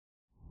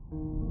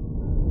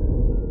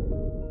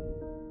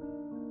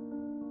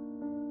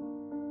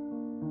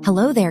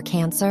Hello there,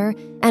 Cancer,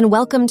 and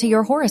welcome to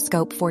your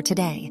horoscope for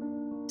today,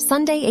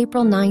 Sunday,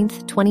 April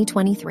 9th,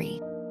 2023.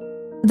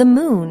 The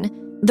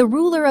moon, the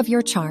ruler of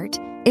your chart,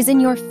 is in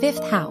your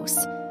 5th house,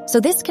 so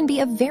this can be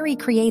a very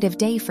creative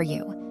day for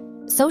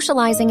you.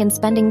 Socializing and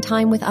spending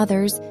time with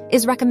others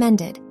is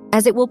recommended,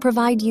 as it will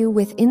provide you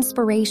with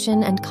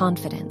inspiration and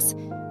confidence.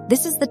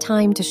 This is the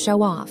time to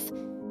show off,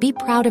 be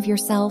proud of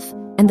yourself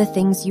and the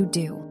things you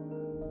do.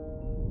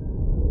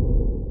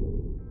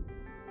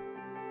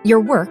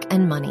 Your work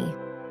and money.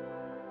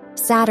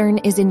 Saturn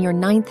is in your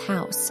 9th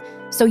house,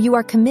 so you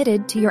are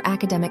committed to your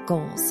academic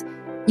goals.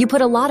 You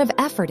put a lot of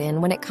effort in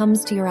when it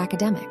comes to your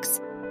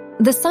academics.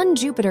 The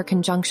Sun-Jupiter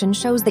conjunction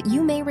shows that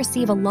you may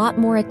receive a lot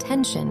more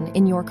attention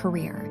in your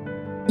career.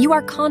 You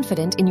are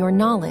confident in your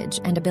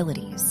knowledge and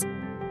abilities.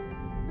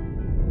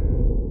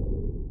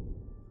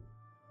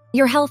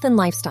 Your health and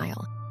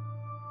lifestyle.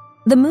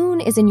 The moon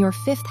is in your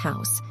 5th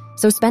house,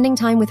 so spending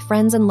time with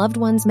friends and loved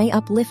ones may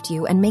uplift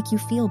you and make you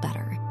feel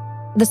better.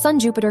 The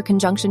Sun-Jupiter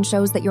conjunction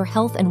shows that your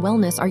health and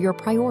wellness are your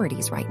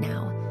priorities right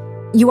now.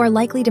 You are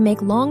likely to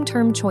make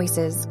long-term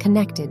choices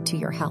connected to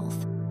your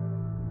health.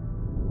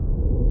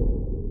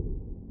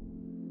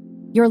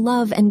 Your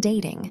love and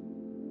dating.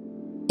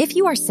 If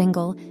you are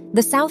single,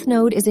 the South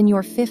Node is in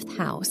your 5th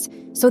house,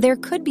 so there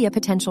could be a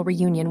potential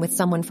reunion with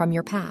someone from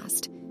your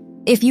past.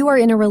 If you are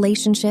in a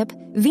relationship,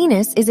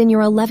 Venus is in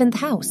your 11th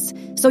house,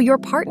 so your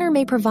partner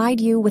may provide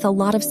you with a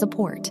lot of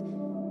support.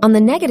 On the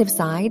negative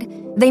side,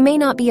 they may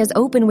not be as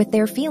open with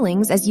their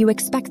feelings as you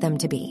expect them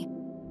to be.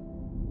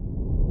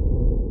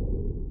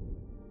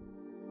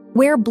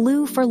 Wear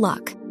blue for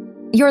luck.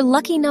 Your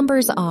lucky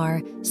numbers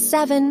are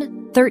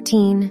 7,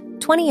 13,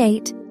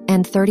 28,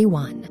 and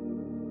 31.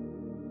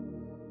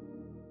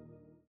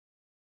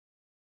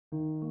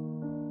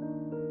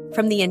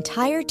 From the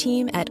entire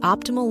team at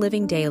Optimal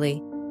Living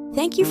Daily,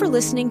 thank you for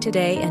listening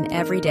today and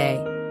every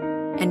day.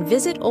 And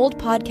visit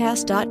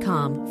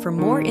oldpodcast.com for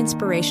more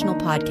inspirational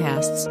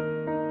podcasts.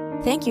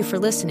 Thank you for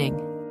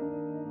listening.